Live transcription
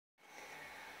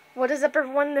What is up,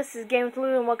 everyone? This is Game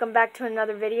Flu and welcome back to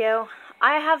another video.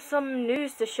 I have some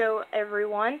news to show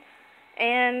everyone,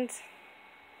 and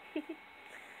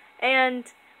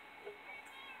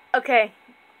okay,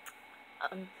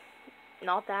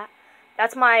 not that.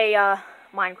 That's my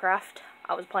Minecraft.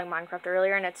 I was playing Minecraft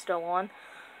earlier and it's still on.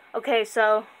 Okay,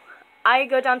 so I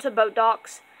go down to boat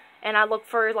docks and I look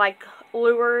for like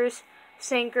lures,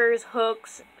 sinkers,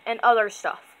 hooks, and other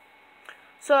stuff.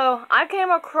 So I came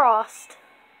across,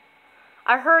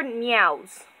 I heard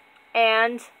meows,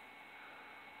 and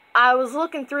I was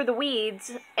looking through the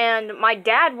weeds, and my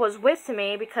dad was with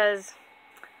me because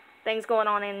things going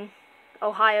on in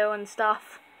Ohio and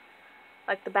stuff,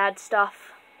 like the bad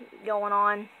stuff going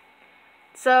on.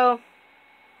 So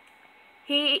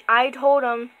I told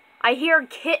him, I hear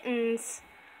kittens,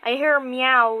 I hear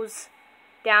meows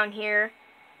down here,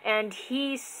 and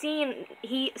he seen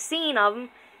them.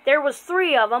 There was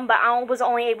 3 of them, but I was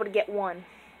only able to get 1.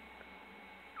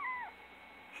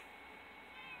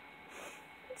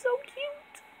 So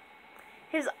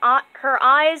cute. Her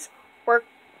eyes were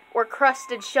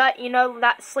crusted shut. You know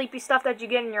that sleepy stuff that you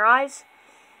get in your eyes?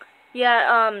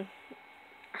 Yeah,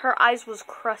 her eyes was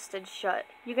crusted shut.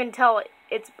 You can tell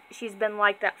she's been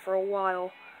like that for a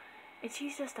while. And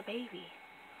she's just a baby.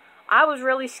 I was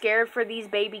really scared for these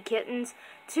baby kittens.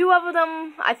 2 of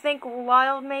them, I think,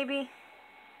 wild maybe.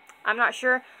 I'm not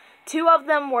sure. 2 of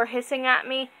them were hissing at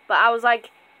me, but I was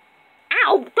like,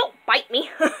 ow, don't bite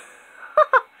me.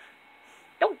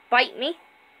 Don't bite me.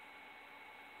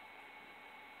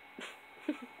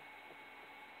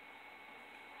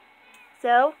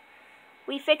 So,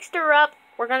 we fixed her up.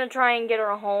 We're going to try and get her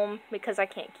a home because I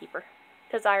can't keep her.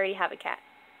 Because I already have a cat.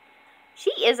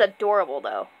 She is adorable,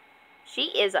 though.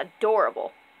 She is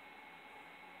adorable.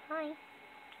 Hi.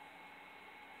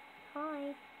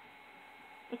 Hi.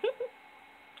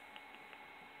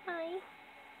 Hi.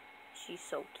 She's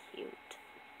so cute.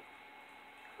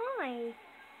 Hi.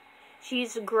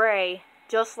 She's gray,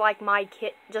 just like my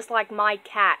cat.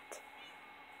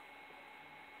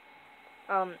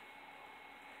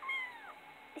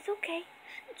 It's okay.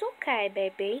 It's okay,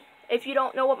 baby. If you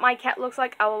don't know what my cat looks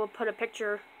like, I will put a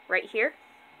picture right here.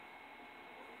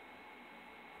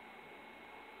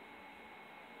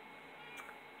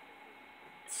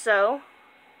 So,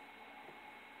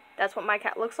 that's what my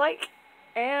cat looks like.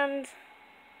 And,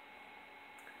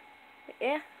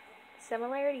 yeah,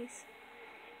 similarities.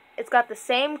 It's got the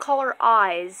same color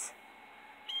eyes,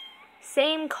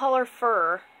 same color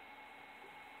fur.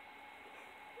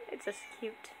 It's just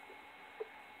cute.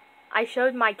 I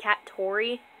showed my cat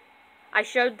Tori. I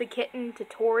showed the kitten to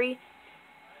Tori.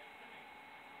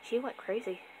 She went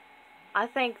crazy. I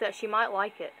think that she might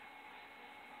like it.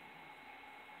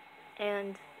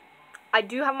 And I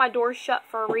do have my door shut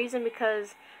for a reason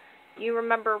because you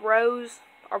remember Rose,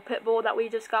 our pit bull that we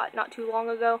just got not too long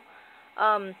ago?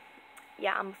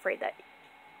 Yeah, I'm afraid that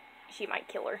she might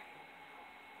kill her.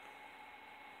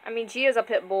 I mean, she is a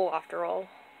pit bull after all.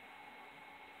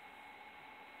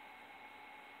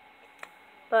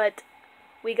 But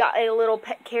we got a little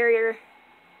pet carrier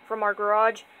from our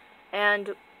garage,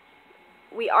 and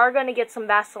we are going to get some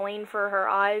Vaseline for her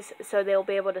eyes so they'll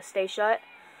be able to stay shut.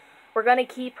 We're going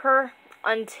to keep her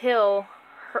until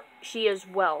she is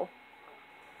well.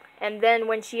 And then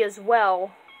when she is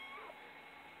well,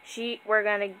 we're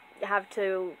going to have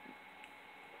to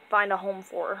find a home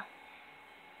for her.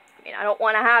 I mean, I don't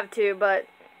want to have to, but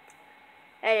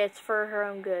hey, it's for her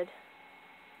own good.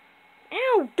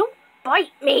 Ow, don't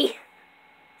bite me!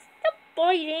 Stop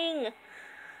biting!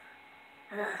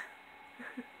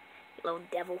 Little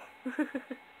devil.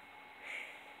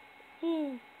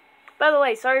 By the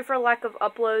way, sorry for lack of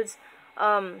uploads.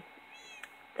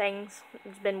 Things.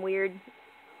 It's been weird.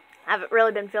 I haven't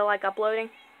really been feeling like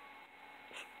uploading.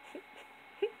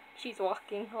 She's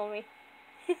walking on me.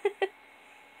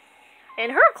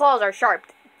 And her claws are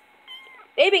sharp.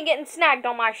 They've been getting snagged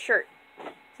on my shirt.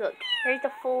 So look, here's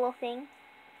the full little thing.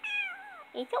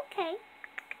 It's okay.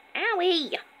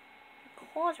 Owie! Her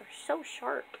claws are so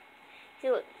sharp.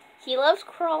 See, look, she loves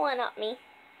crawling up me.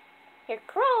 Here,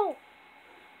 crawl!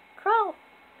 Crawl!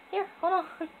 Here, hold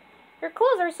on. Her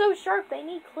claws are so sharp, they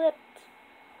need clipped.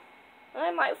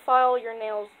 I might file your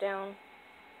nails down.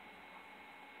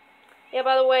 Yeah,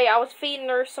 by the way, I was feeding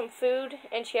her some food,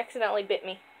 and she accidentally bit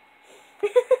me.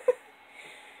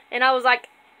 And I was like,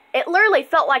 it literally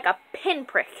felt like a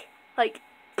pinprick. Like,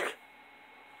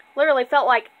 literally felt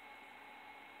like,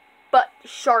 but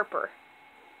sharper.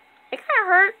 It kind of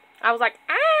hurt. I was like,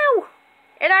 ow!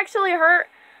 It actually hurt.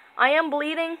 I am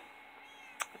bleeding,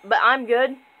 but I'm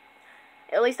good.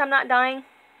 At least I'm not dying.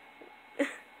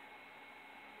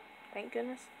 Thank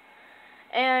goodness.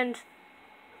 And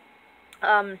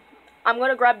I'm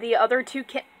gonna grab the other 2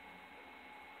 kittens.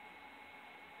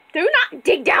 Do not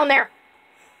dig down there!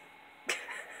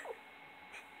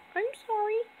 I'm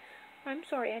sorry. I'm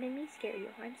sorry. I didn't mean to scare you.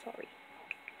 I'm sorry.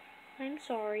 I'm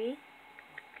sorry.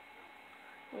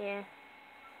 Yeah.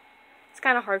 It's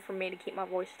kind of hard for me to keep my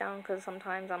voice down because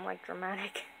sometimes I'm like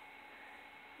dramatic.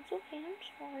 It's okay. I'm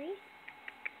sorry.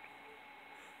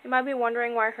 You might be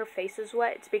wondering why her face is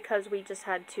wet. It's because we just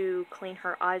had to clean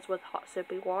her eyes with hot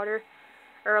soapy water.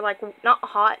 Or like, not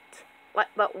hot,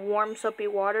 but warm soapy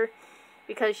water.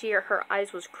 Because her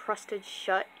eyes was crusted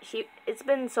shut. It's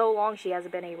been so long she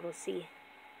hasn't been able to see.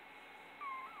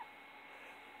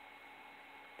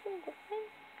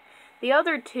 The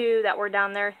other 2 that were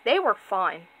down there, they were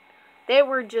fine. They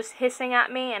were just hissing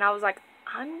at me, and I was like,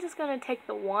 I'm just gonna take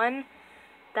the one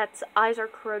that's eyes are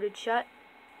corroded shut.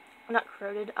 Not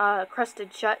corroded,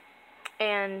 crusted shut.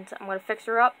 And I'm gonna fix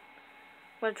her up.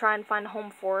 I'm gonna try and find a home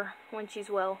for her when she's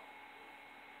well.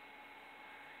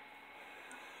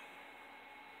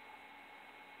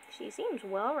 She seems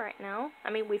well right now.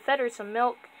 I mean, we fed her some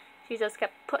milk. She just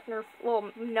kept putting her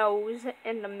little nose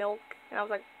in the milk. And I was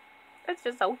like, that's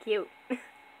just so cute.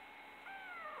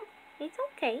 It's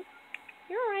okay.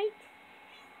 You're alright.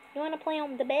 You want to play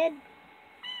on the bed?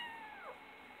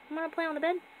 You want to play on the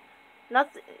bed?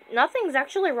 Nothing's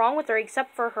actually wrong with her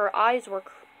except for her eyes were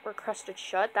crusted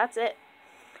shut. That's it.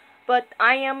 But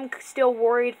I am still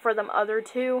worried for them other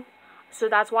 2. So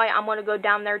that's why I'm going to go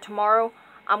down there tomorrow.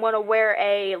 I'm going to wear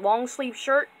a long sleeve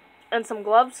shirt and some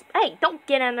gloves. Hey, don't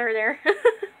get in there.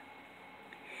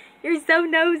 You're so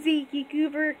nosy, you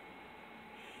goober.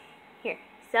 Here,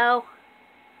 so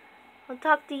I'll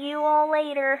talk to you all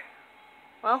later.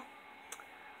 Well,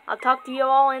 I'll talk to you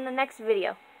all in the next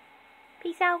video.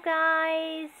 Peace out,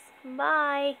 guys.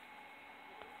 Bye.